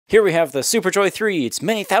Here we have the Super Joy 3. It's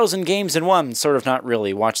many thousand games in one. Sort of not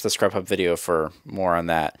really. Watch the Scrub Hub video for more on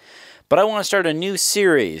that. But I want to start a new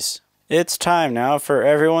series. It's time now for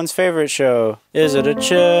everyone's favorite show. Is it a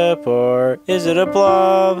chip or is it a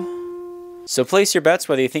blob? So place your bets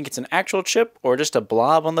whether you think it's an actual chip or just a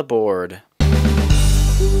blob on the board.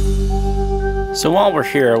 So while we're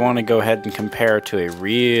here, I want to go ahead and compare to a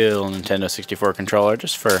real Nintendo 64 controller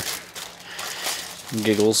just for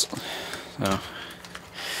giggles. So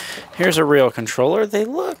here's a real controller. They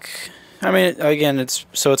look, I mean, again, it's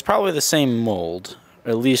probably the same mold,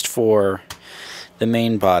 at least for the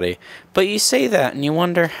main body. But you say that and you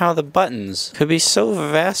wonder how the buttons could be so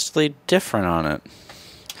vastly different on it.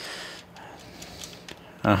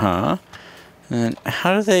 And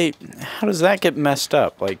how does that get messed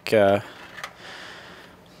up? Like, I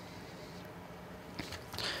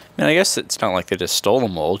mean, I guess it's not like they just stole the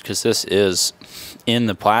mold, because this is in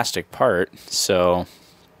the plastic part, so,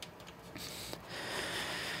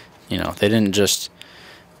 you know, they didn't just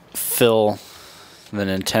fill the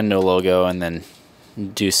Nintendo logo and then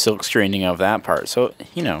do silk screening of that part. So,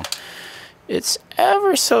 you know, it's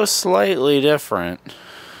ever so slightly different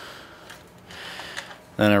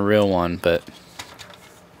than a real one, but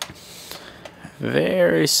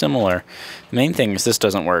very similar. The main thing is this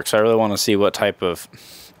doesn't work, so I really want to see what type of,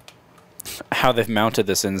 how they've mounted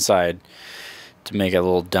this inside to make a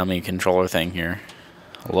little dummy controller thing here.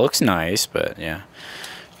 Looks nice, but yeah,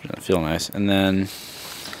 doesn't feel nice. And then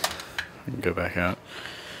go back out.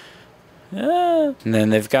 Yeah. And then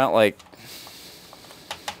they've got like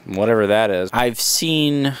whatever that is. I've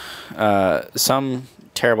seen some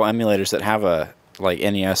terrible emulators that have a like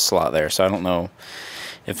NES slot there, so I don't know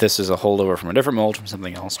if this is a holdover from a different mold from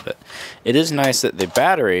something else, but it is nice that the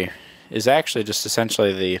battery is actually just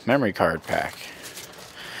essentially the memory card pack.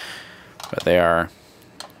 But they are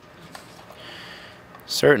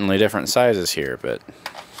certainly different sizes here, but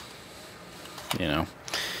you know,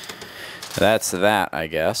 that's that, I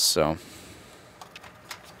guess. So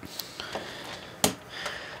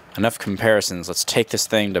enough comparisons. Let's take this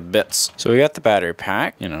thing to bits. So we got the battery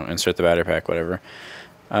pack, you know, insert the battery pack, whatever.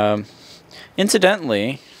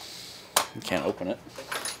 Incidentally, you can't open it.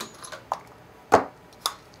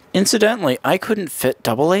 Incidentally, I couldn't fit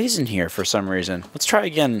double A's in here for some reason. Let's try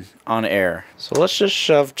again on air. So let's just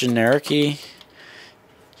shove generic-y.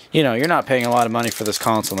 You know, you're not paying a lot of money for this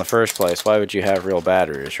console in the first place. Why would you have real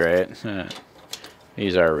batteries, right?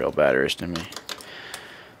 These are real batteries to me.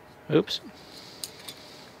 Oops.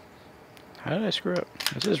 How did I screw up?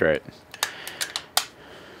 This is right.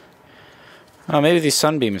 Oh, maybe these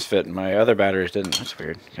sunbeams fit and my other batteries didn't. That's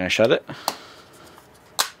weird. Can I shut it?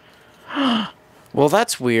 Well,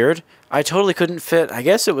 that's weird. I totally couldn't fit. I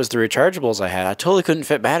guess it was the rechargeables I had. I totally couldn't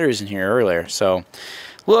fit batteries in here earlier. So,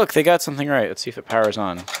 look, they got something right. Let's see if it powers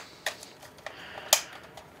on.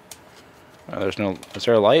 Oh, there's no... Is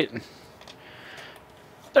there a light?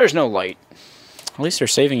 There's no light. At least they're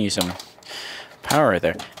saving you some power right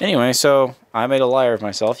there. Anyway, so I made a liar of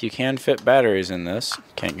myself. You can fit batteries in this.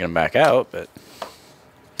 Can't get them back out, but...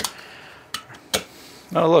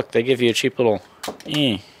 Oh, look, they give you a cheap little...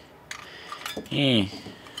 You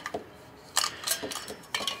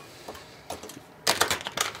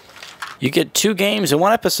get 2 games in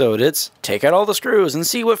one episode. It's take out all the screws and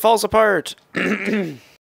see what falls apart. Well,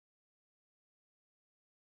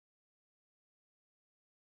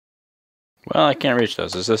 I can't reach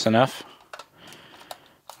those. Is this enough?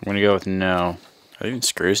 I'm going to go with no. Are there even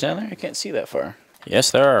screws down there? I can't see that far.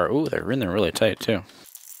 Yes, there are. Ooh, they're in there really tight, too.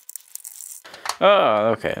 Oh,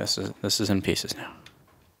 okay. This is in pieces now.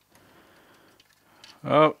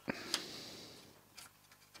 Oh.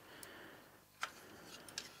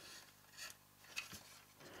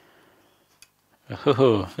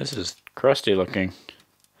 Oh, this is crusty looking.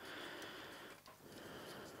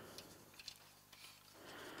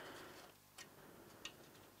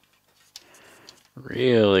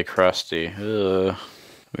 Really crusty. Ugh.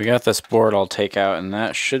 We got this board I'll take out, and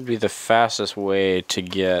that should be the fastest way to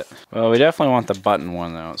get... Well, we definitely want the button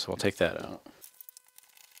one, though, so we'll take that out.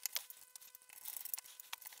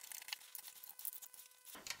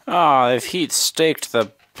 Ah, they've heat staked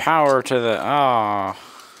the power to the... Ah.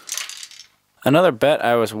 Another bet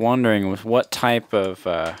I was wondering was what type of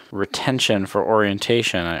retention for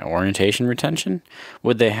orientation, orientation retention,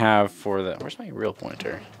 would they have for the... Where's my real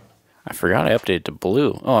pointer? I forgot I updated to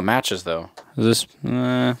blue. Oh, it matches, though. Is this...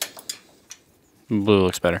 blue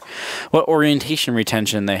looks better. What orientation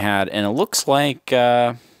retention they had, and it looks like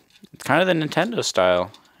kind of the Nintendo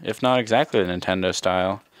style, if not exactly the Nintendo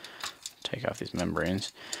style. Take off these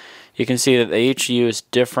membranes. You can see that they each use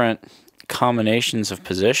different combinations of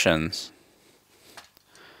positions.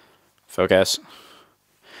 Focus.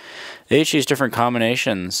 They each use different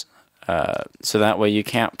combinations, so that way you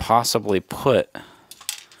can't possibly put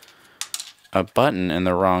a button in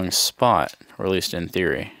the wrong spot, or at least in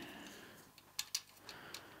theory.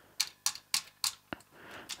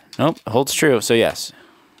 Nope, holds true. So yes,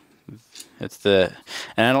 it's the,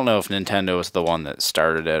 and I don't know if Nintendo was the one that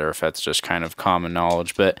started it or if that's just kind of common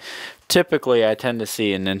knowledge, but typically I tend to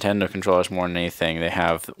see in Nintendo controllers more than anything, they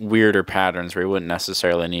have weirder patterns where you wouldn't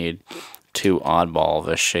necessarily need too oddball of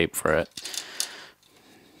a shape for it.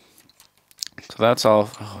 So that's all.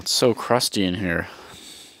 Oh, it's so crusty in here.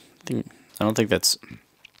 I don't think that's,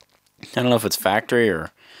 I don't know if it's factory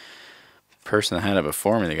or person that had it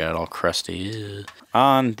before me, they got it all crusty. Ew.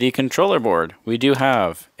 On the controller board, we do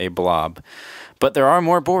have a blob, but there are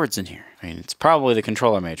more boards in here. I mean, it's probably the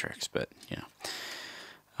controller matrix, but you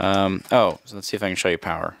know. Oh, so let's see if I can show you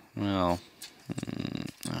power. Well,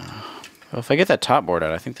 if I get that top board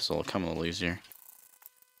out, I think this will come a little easier.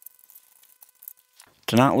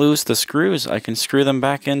 To not lose the screws, I can screw them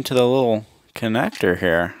back into the little connector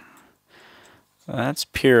here. That's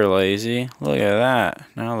pure lazy. Look at that.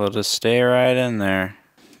 Now they'll just stay right in there.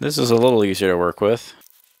 This is a little easier to work with.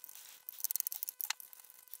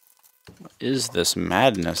 What is this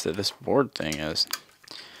madness that this board thing is?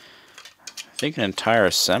 I think an entire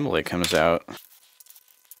assembly comes out.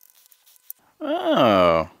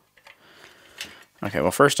 Oh. Okay,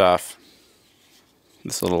 well first off,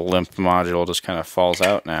 this little limp module just kind of falls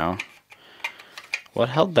out now. What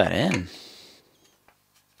held that in?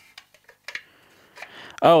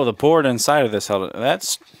 Oh, the board inside of this held it.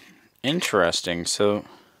 That's interesting. So,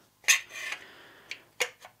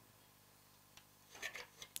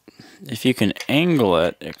 if you can angle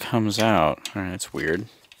it, it comes out. Alright, that's weird.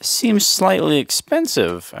 It seems slightly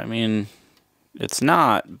expensive. I mean, it's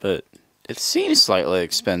not, but it seems slightly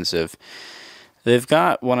expensive. They've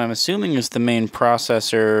got what I'm assuming is the main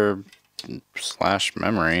processor /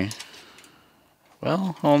 memory.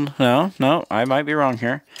 Well, no, I might be wrong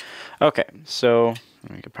here. Okay, so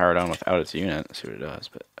we can power it on without its unit, see what it does,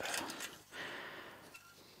 but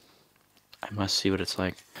I must see what it's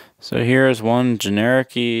like. So here's one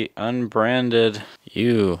generic-y, unbranded,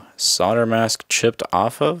 solder mask chipped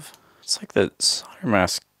off of? It's like the solder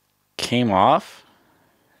mask came off.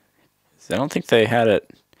 I don't think they had it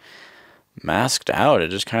masked out, it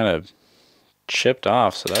just kind of chipped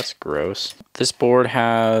off, so that's gross. This board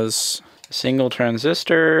has a single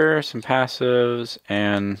transistor, some passives,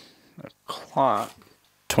 and a clock.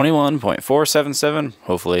 21.477,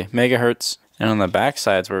 hopefully, megahertz. And on the back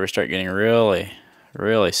side's where we start getting really,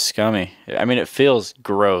 really scummy. I mean, it feels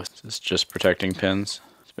gross. It's just protecting pins.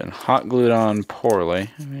 It's been hot glued on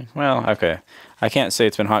poorly. I mean, well, okay. I can't say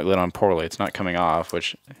it's been hot glued on poorly. It's not coming off,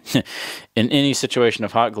 which in any situation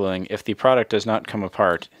of hot gluing, if the product does not come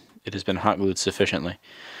apart, it has been hot glued sufficiently.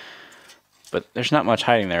 But there's not much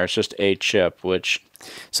hiding there. It's just a chip, which...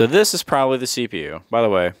 So this is probably the CPU. By the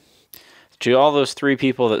way, to all those 3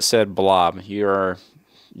 people that said blob, you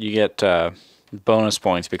get bonus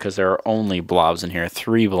points because there are only blobs in here.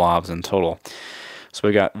 3 blobs in total. So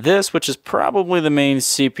we got this, which is probably the main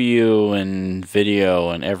CPU and video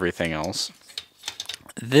and everything else.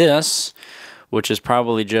 This, which is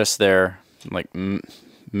probably just their like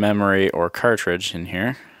memory or cartridge in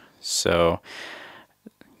here. So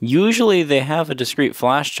usually they have a discrete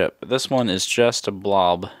flash chip, but this one is just a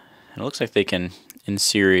blob. It looks like they can, in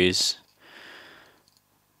series,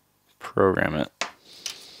 program it.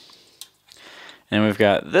 And we've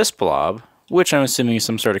got this blob, which I'm assuming is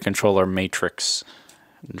some sort of controller matrix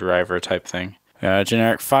driver type thing.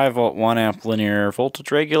 Generic 5-volt 1-amp linear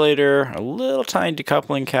voltage regulator, a little tiny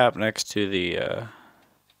decoupling cap next to the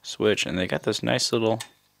switch, and they got this nice little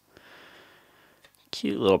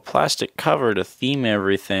cute little plastic cover to theme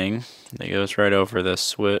everything that goes right over this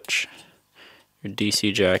switch. Your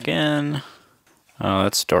DC jack in. Oh,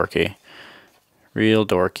 that's dorky. Real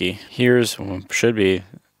dorky. Here's, should be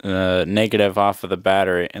negative off of the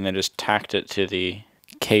battery, and they just tacked it to the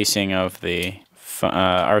casing of the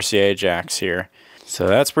RCA jacks here. So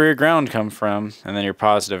that's where your ground comes from, and then your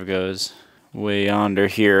positive goes way yonder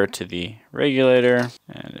here to the regulator,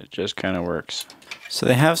 and it just kind of works. So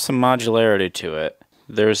they have some modularity to it.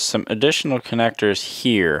 There's some additional connectors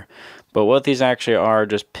here, but what these actually are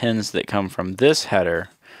just pins that come from this header,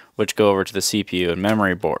 which go over to the CPU and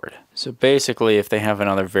memory board. So basically, if they have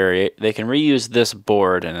another they can reuse this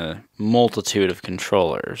board in a multitude of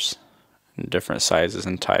controllers, in different sizes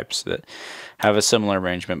and types that have a similar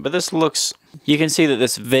arrangement. But this looks, you can see that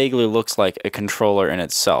this vaguely looks like a controller in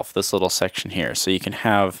itself, this little section here. So you can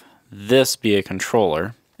have this be a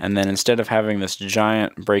controller, And then instead of having this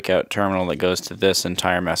giant breakout terminal that goes to this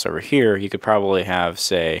entire mess over here, you could probably have,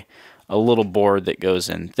 say, a little board that goes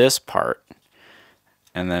in this part,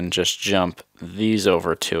 and then just jump these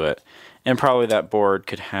over to it. And probably that board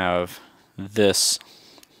could have this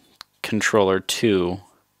controller too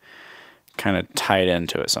kind of tied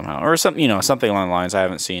into it somehow, or something, you know, something along the lines. I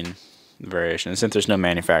haven't seen the variation. And since there's no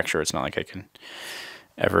manufacturer, it's not like I can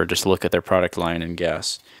ever just look at their product line and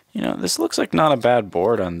guess. You know, this looks like not a bad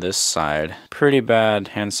board on this side. Pretty bad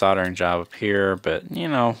hand soldering job up here, but you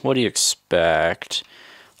know, what do you expect?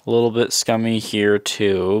 A little bit scummy here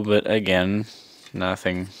too, but again,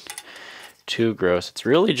 nothing too gross. It's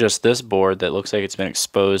really just this board that looks like it's been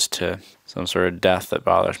exposed to some sort of death that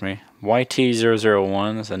bothers me.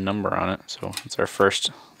 YT001 is a number on it, so it's our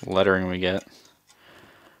first lettering we get.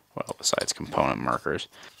 Well, besides component markers.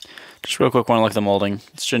 Just real quick, want to look at the molding.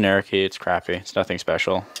 It's generic-y, it's crappy, it's nothing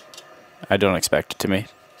special. I don't expect it to be.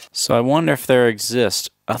 So I wonder if there exist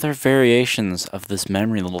other variations of this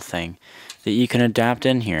memory little thing that you can adapt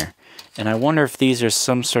in here. And I wonder if these are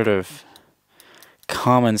some sort of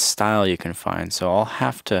common style you can find. So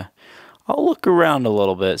I'll look around a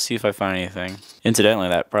little bit, see if I find anything. Incidentally,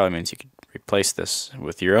 that probably means you could replace this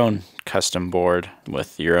with your own custom board,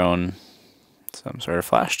 with your own some sort of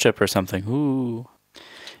flash chip or something. Ooh.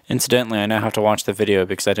 Incidentally, I now have to watch the video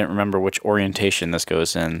because I didn't remember which orientation this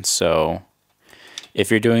goes in. So if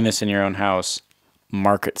you're doing this in your own house,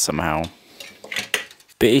 mark it somehow.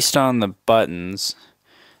 Based on the buttons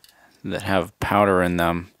that have powder in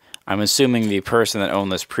them, I'm assuming the person that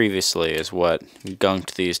owned this previously is what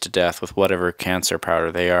gunked these to death with whatever cancer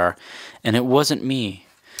powder they are. And it wasn't me.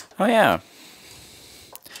 Oh yeah.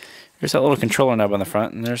 There's that little controller knob on the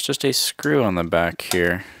front, and there's just a screw on the back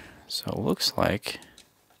here. So it looks like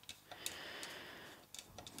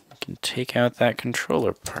we can take out that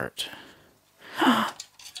controller part.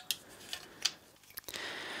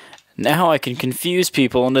 Now I can confuse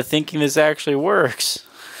people into thinking this actually works.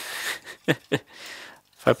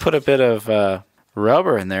 If I put a bit of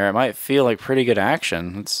rubber in there, it might feel like pretty good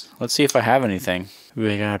action. Let's see if I have anything.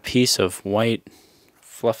 We got a piece of white,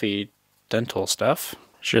 fluffy dental stuff.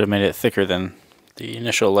 Should have made it thicker than the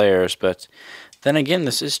initial layers, but then again,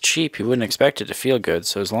 this is cheap. You wouldn't expect it to feel good,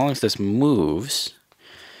 so as long as this moves,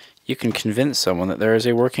 you can convince someone that there is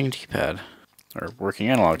a working D-pad, or working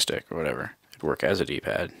analog stick, or whatever. It'd work as a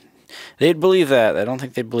D-pad. They'd believe that. I don't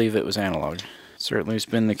think they'd believe it was analog. Certainly has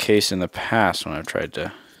been the case in the past when I've tried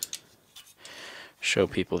to show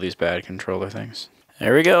people these bad controller things.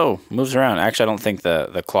 There we go. Moves around. Actually, I don't think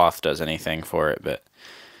the cloth does anything for it, but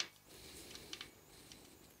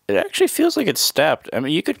it actually feels like it's stepped. I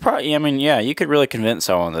mean, you could probably, yeah, you could really convince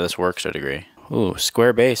someone that this works to a degree. Ooh,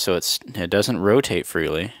 square base, so it doesn't rotate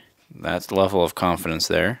freely. That's the level of confidence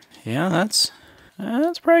there. Yeah, that's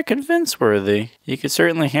probably convince-worthy. You could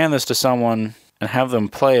certainly hand this to someone and have them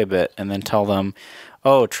play a bit, and then tell them,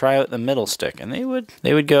 "Oh, try out the middle stick," and they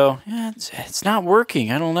would go, "Yeah, it's not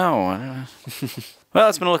working. I don't know." Well,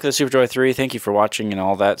 it's been a look at the Super Joy 3. Thank you for watching and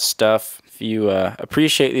all that stuff. If you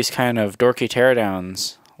appreciate these kind of dorky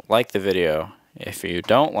teardowns, like the video. If you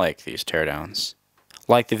don't like these teardowns,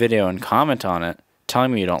 like the video and comment on it,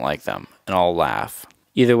 telling me you don't like them, and I'll laugh.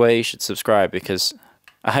 Either way, you should subscribe, because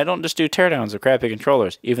I don't just do teardowns of crappy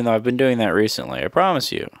controllers, even though I've been doing that recently. I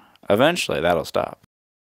promise you, eventually that'll stop.